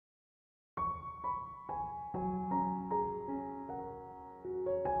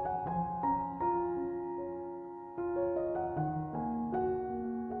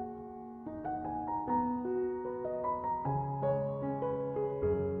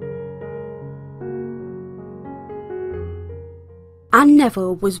Anne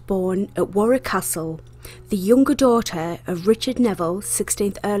Neville was born at Warwick Castle, the younger daughter of Richard Neville,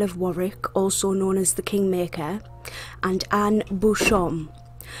 16th Earl of Warwick, also known as the Kingmaker, and Anne Beauchamp.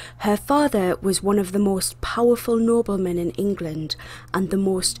 Her father was one of the most powerful noblemen in England and the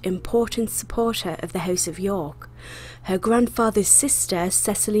most important supporter of the House of York. Her grandfather's sister,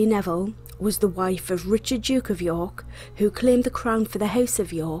 Cecily Neville, was the wife of Richard, Duke of York, who claimed the crown for the House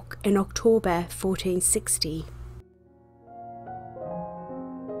of York in October 1460.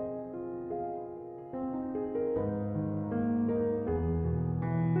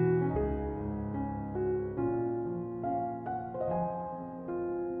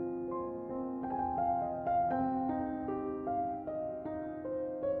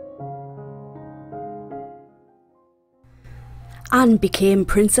 Anne became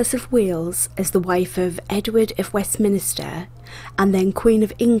Princess of Wales as the wife of Edward of Westminster, and then Queen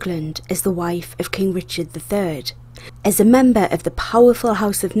of England as the wife of King Richard III. As a member of the powerful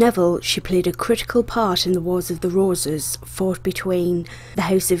House of Neville, she played a critical part in the Wars of the Roses fought between the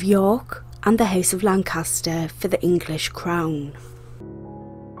House of York and the House of Lancaster for the English crown.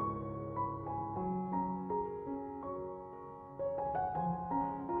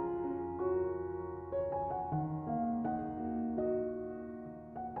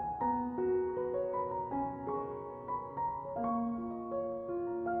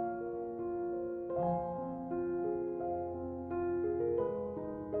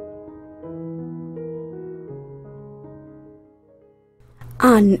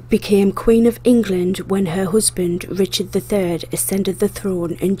 Anne became Queen of England when her husband Richard III ascended the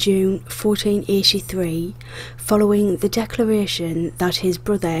throne in June 1483, following the declaration that his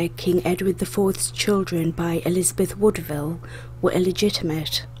brother King Edward IV's children by Elizabeth Woodville were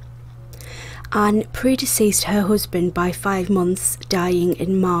illegitimate. Anne predeceased her husband by 5 months, dying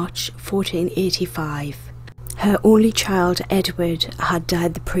in March 1485. Her only child Edward had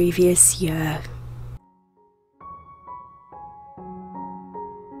died the previous year.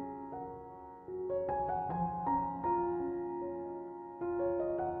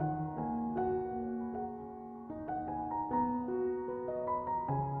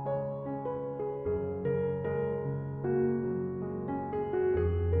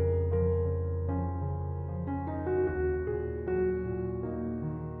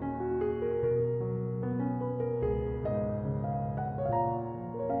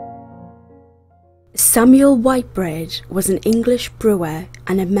 Samuel Whitbread was an English brewer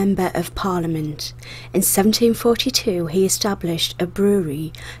and a Member of Parliament. In 1742 he established a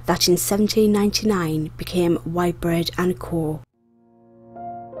brewery that in 1799 became Whitbread & Co.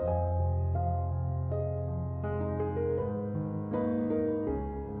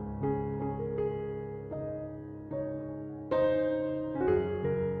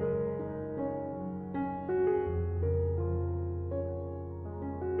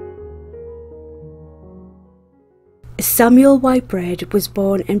 Samuel Whitbread was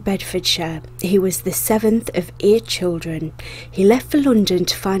born in Bedfordshire. He was the 7th of 8 children. He left for London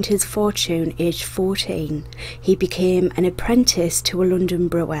to find his fortune aged 14. He became an apprentice to a London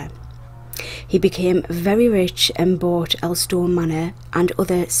brewer. He became very rich and bought Elstone Manor and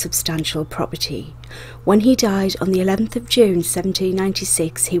other substantial property. When he died on the 11th of June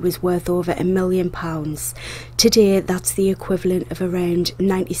 1796, he was worth over £1 million. Today that's the equivalent of around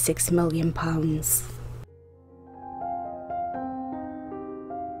 £96 million.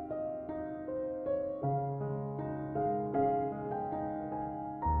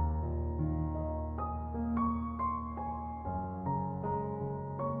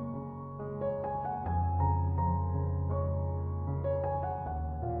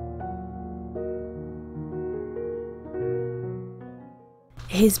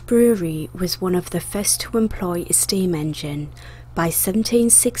 His brewery was one of the first to employ a steam engine. By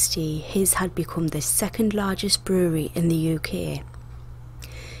 1760, his had become the second largest brewery in the UK.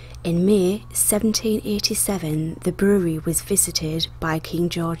 In May 1787, the brewery was visited by King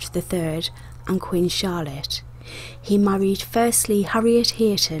George III and Queen Charlotte. He married firstly Harriet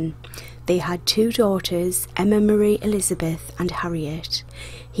Hayton. They had 2 daughters, Emma Marie Elizabeth and Harriet.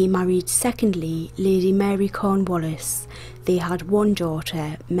 He married secondly Lady Mary Cornwallis. They had 1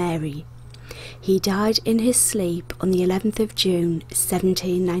 daughter, Mary. He died in his sleep on the 11th of June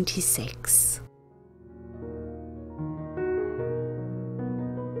 1796.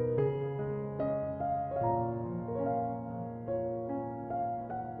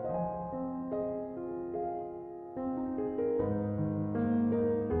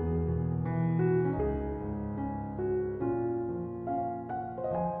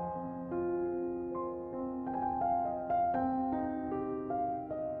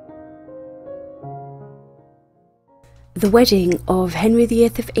 The wedding of Henry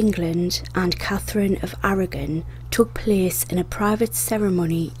VIII of England and Catherine of Aragon took place in a private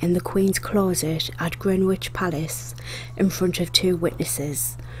ceremony in the Queen's closet at Greenwich Palace in front of two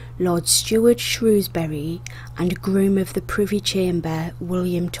witnesses, Lord Stewart Shrewsbury and Groom of the Privy Chamber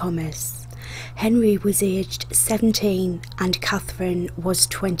William Thomas. Henry was aged 17 and Catherine was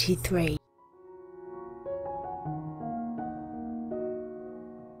 23.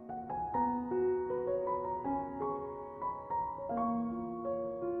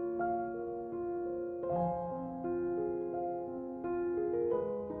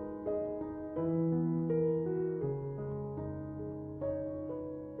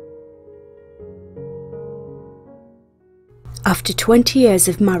 After 20 years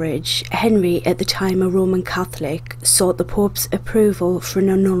of marriage, Henry, at the time a Roman Catholic, sought the Pope's approval for an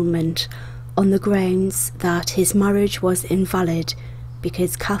annulment on the grounds that his marriage was invalid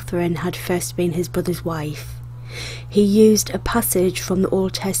because Catherine had first been his brother's wife. He used a passage from the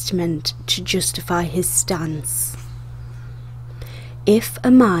Old Testament to justify his stance. If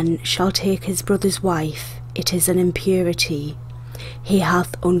a man shall take his brother's wife, it is an impurity. He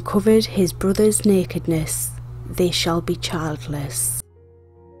hath uncovered his brother's nakedness. They shall be childless.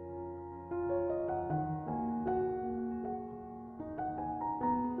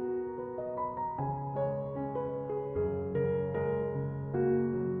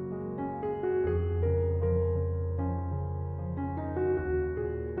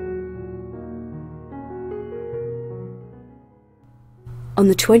 On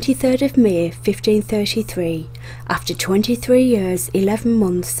the 23rd of May 1533, after 23 years, 11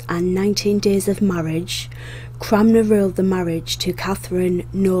 months and 19 days of marriage, Cranmer ruled the marriage to Catherine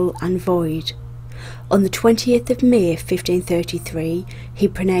null and void. On the 20th of May 1533, he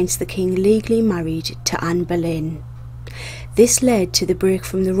pronounced the king legally married to Anne Boleyn. This led to the break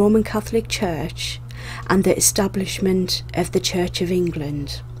from the Roman Catholic Church and the establishment of the Church of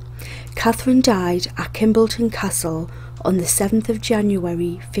England. Catherine died at Kimbolton Castle on the 7th of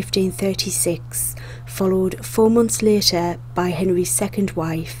January 1536, followed 4 months later by Henry's second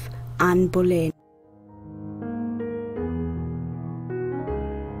wife, Anne Boleyn.